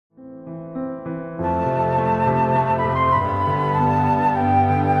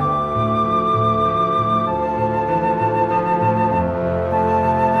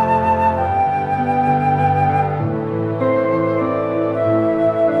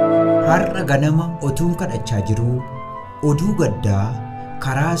har'a ganama otuun kadhachaa jiru oduu gaddaa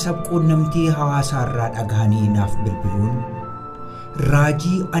karaa sabquunnamtii hawaasaarraa dhagahanii naaf bilbiluun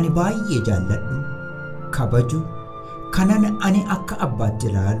raajii ani baay'ee jaalladhu kabaju kanan ani akka abbaatti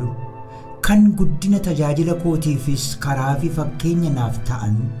ilaalu kan guddina tajaajila kootiifis karaa fi fakkeenya naaf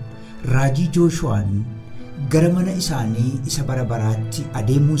ta'an raajii Jooshuwaan gara mana isaanii isa bara baraatti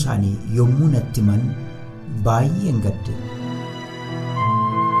adeemuu isaanii yommuu natti himan baay'een gadde.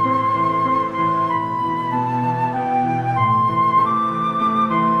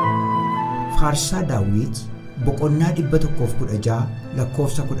 Faarsaa Daawit boqonnaa 116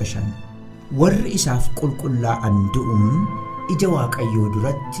 lakkoofsa 15 warri isaaf qulqullaa'an du'uun ija Waaqayyoo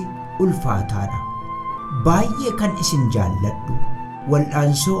duratti ulfaataadha. Baay'ee kan isin jaalladhu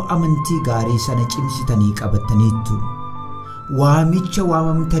wal'aansoo amantii gaarii sana cimsitanii qabattaniittu. Waamicha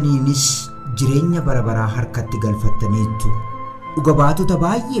waamamtaniinis jireenya bara baraa harkatti galfattaniittu. Dhuga baatota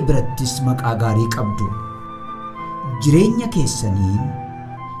baay'ee birattis maqaa gaarii qabdu. Jireenya keessaniin,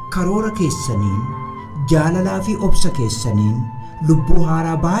 karoora keessaniin, jaalalaa fi obsa keessaniin lubbuu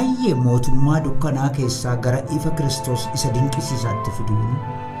haaraa baay'ee mootummaa dukkanaa keessaa gara ifa Kiristoos isa dinqisiisaatti fiduun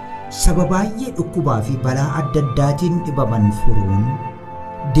saba baay'ee dhukkubaa fi balaa adda addaatiin dhibaman furuun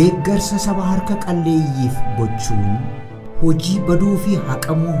deeggarsa saba harka qalleeyyiif gochuun hojii baduu fi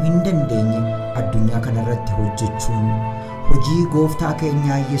haqamuu hin dandeenye addunyaa kanarratti hojjechuun hojii gooftaa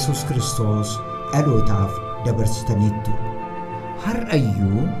keenyaa Yesuus Kiristoos dhalootaaf dabarsitaniittu.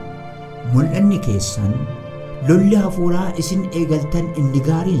 Har'ayyuu mul'anni keessan lolli hafuuraa isin eegaltan inni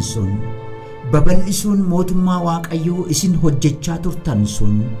gaariin sun babal'isuun mootummaa Waaqayyoo isin hojjechaa turtan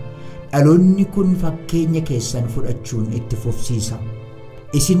sun dhaloonni kun fakkeenya keessan fudhachuun itti fufsiisa.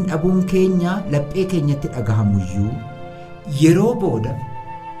 Isin dhabuun keenya laphee keenyatti dhagahamuyyuu yeroo booda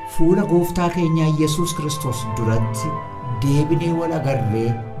fuula gooftaa keenyaa Yesuus Kiristoos duratti deebinee wal agarree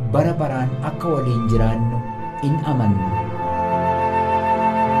bara baraan akka waliin jiraannu in amanna.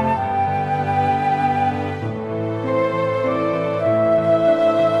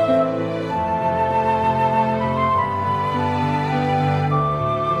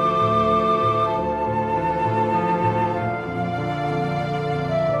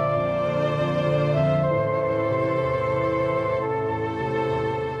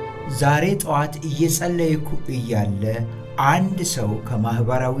 ዛሬ ጠዋት እየጸለይኩ እያለ አንድ ሰው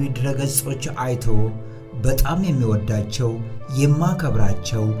ከማህበራዊ ድረገጾች አይቶ በጣም የሚወዳቸው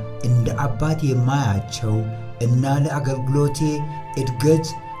የማከብራቸው እንደ አባት የማያቸው እና ለአገልግሎቴ እድገት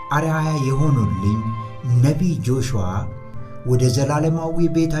አርአያ የሆኑልኝ ነቢይ ጆሹዋ ወደ ዘላለማዊ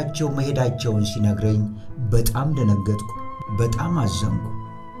ቤታቸው መሄዳቸውን ሲነግረኝ በጣም ደነገጥኩ፣ በጣም አዘንኩ።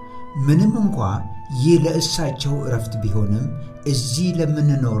 ምንም እንኳን ይህ ለእሳቸው እረፍት ቢሆንም እዚህ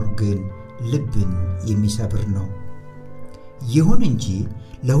ለምንኖር ግን ልብን የሚሰብር ነው። ይሁን እንጂ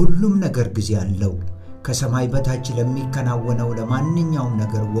ለሁሉም ነገር ጊዜ አለው። ከሰማይ በታች ለሚከናወነው ለማንኛውም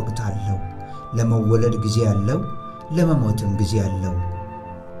ነገር ወቅት አለው። ለመወለድ ጊዜ አለው፣ ለመሞትም ጊዜ አለው።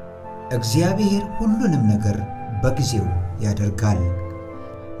 እግዚአብሔር ሁሉንም ነገር በጊዜው ያደርጋል።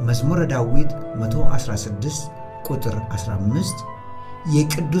 መዝሙረ ዳዊት 116 ቁጥር 15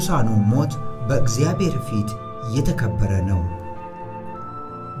 የቅዱሳኑ ሞት በእግዚአብሔር ፊት የተከበረ ነው።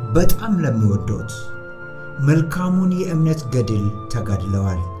 በጣም ለሚወዱት መልካሙን የእምነት ገድል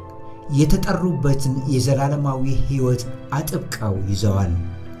ተጋድለዋል። የተጠሩበትን የዘላለማዊ ሕይወት አጥብቀው ይዘዋል።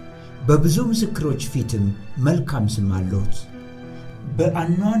 በብዙ ምስክሮች ፊትም መልካም ስም አሉት።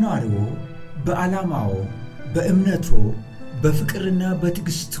 በአኗኗሪዎ፣ በዓላማዎ፣ በእምነቶ፣ በፍቅርና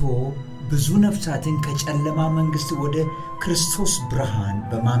በትዕግስቶ ብዙ ነፍሳትን ከጨለማ መንግስት ወደ ክርስቶስ ብርሃን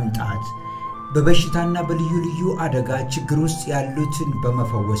በማምጣት በበሽታና በልዩ ልዩ አደጋ ችግር ውስጥ ያሉትን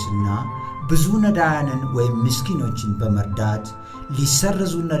በመፈወስና ብዙ ነዳያንን ወይም ምስኪኖችን በመርዳት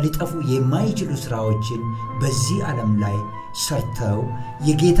ሊሰረዙና ሊጠፉ የማይችሉ ሥራዎችን በዚህ ዓለም ላይ ሰርተው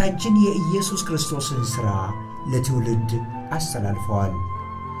የጌታችን የኢየሱስ ክርስቶስን ሥራ ለትውልድ አስተላልፈዋል።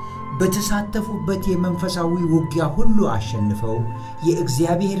 በተሳተፉበት የመንፈሳዊ ውጊያ ሁሉ አሸንፈው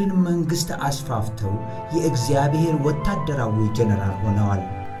የእግዚአብሔርን መንግስት አስፋፍተው የእግዚአብሔር ወታደራዊ ጀነራል ሆነዋል።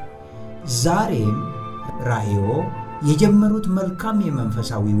 ዛሬም ራእዮ የጀመሩት መልካም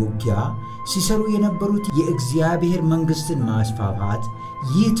የመንፈሳዊ ውጊያ ሲሰሩ የነበሩት የእግዚአብሔር መንግስትን ማስፋፋት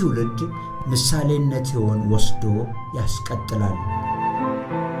ይህ ትውልድ ምሳሌነትን ወስዶ ያስቀጥላል።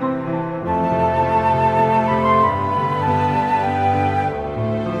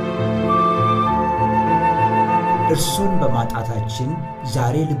 እርሱን በማጣታችን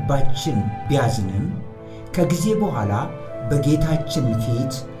ዛሬ ልባችን ቢያዝንም ከጊዜ በኋላ በጌታችን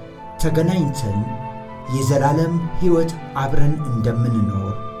ፊት ተገናኝተን የዘላለም ሕይወት አብረን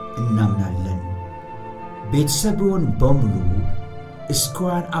እንደምንኖር እናምናለን። ቤተሰቡን በሙሉ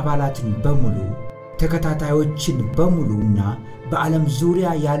እስኳን አባላትን በሙሉ ተከታታዮችን በሙሉና በዓለም ዙሪያ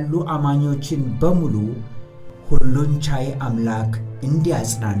ያሉ አማኞችን በሙሉ ሁሉን ቻይ አምላክ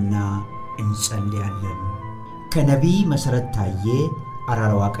እንዲያጽናና እንጸልያለን። ከነቢይ መሰረት ታዬ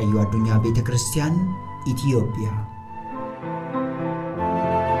አራራ ዋቀዮ አዱኛ ቤተክርስቲያን ኢትዮጵያ።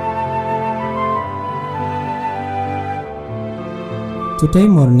 Today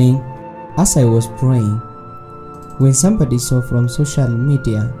morning, as I was praying, when somebody saw from social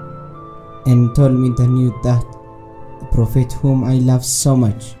media and told me the news that the prophet whom I love so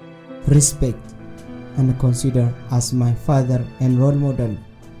much, respect and consider as my father and role model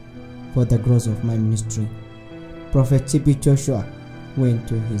for the growth of my ministry, Prophet T.B. Joshua went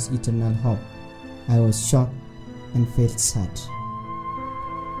to his eternal home. I was shocked and felt sad.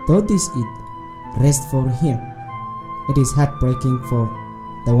 Though this is rest for him, it is heartbreaking for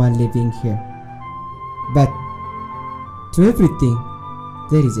the one living here. But to everything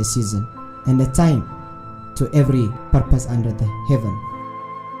there is a season and a time to every purpose under the heaven.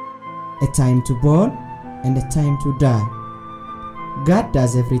 A time to born and a time to die. God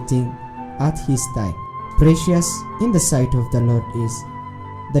does everything at his time. Precious in the sight of the Lord is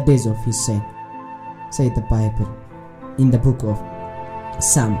the days of his saint, say the Bible in the book of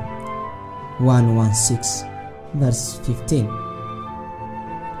Psalm 116 verse 15.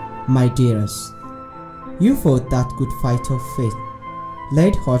 My dearest, you fought that good fight of faith,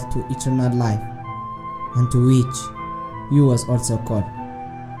 laid hold to eternal life, unto which you was also called,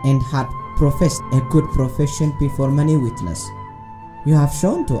 and had professed a good profession before many witnesses. You have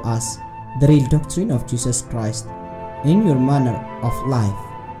shown to us the real doctrine of Jesus Christ in your manner of life,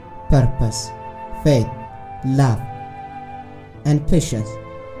 purpose, faith, love, and patience,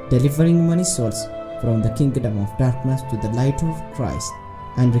 delivering many souls from the kingdom of darkness to the light of Christ,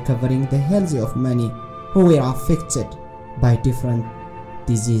 and recovering the health of many who were affected by different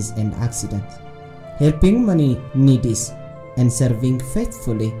disease and accidents, helping many needy and serving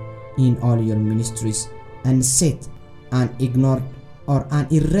faithfully in all your ministries, and set unignored or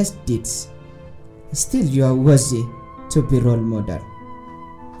unerased deeds. Still you are worthy to be role model,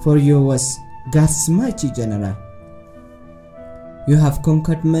 for you was God's mighty general. You have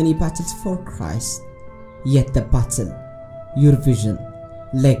conquered many battles for Christ, yet the battle, your vision,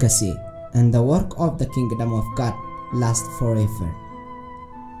 legacy, and the work of the kingdom of God last forever.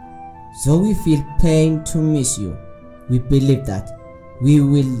 So we feel pain to miss you. We believe that we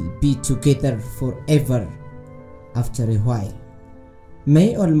will be together forever after a while.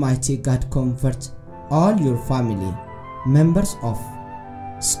 May Almighty God comfort all your family, members of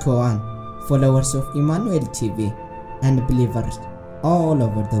SCOAN, followers of Emmanuel TV, and believers all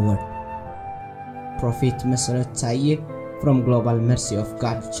over the world. Prophet Meseret Taye from Global Mercy of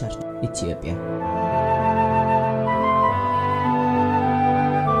God Church, Ethiopia.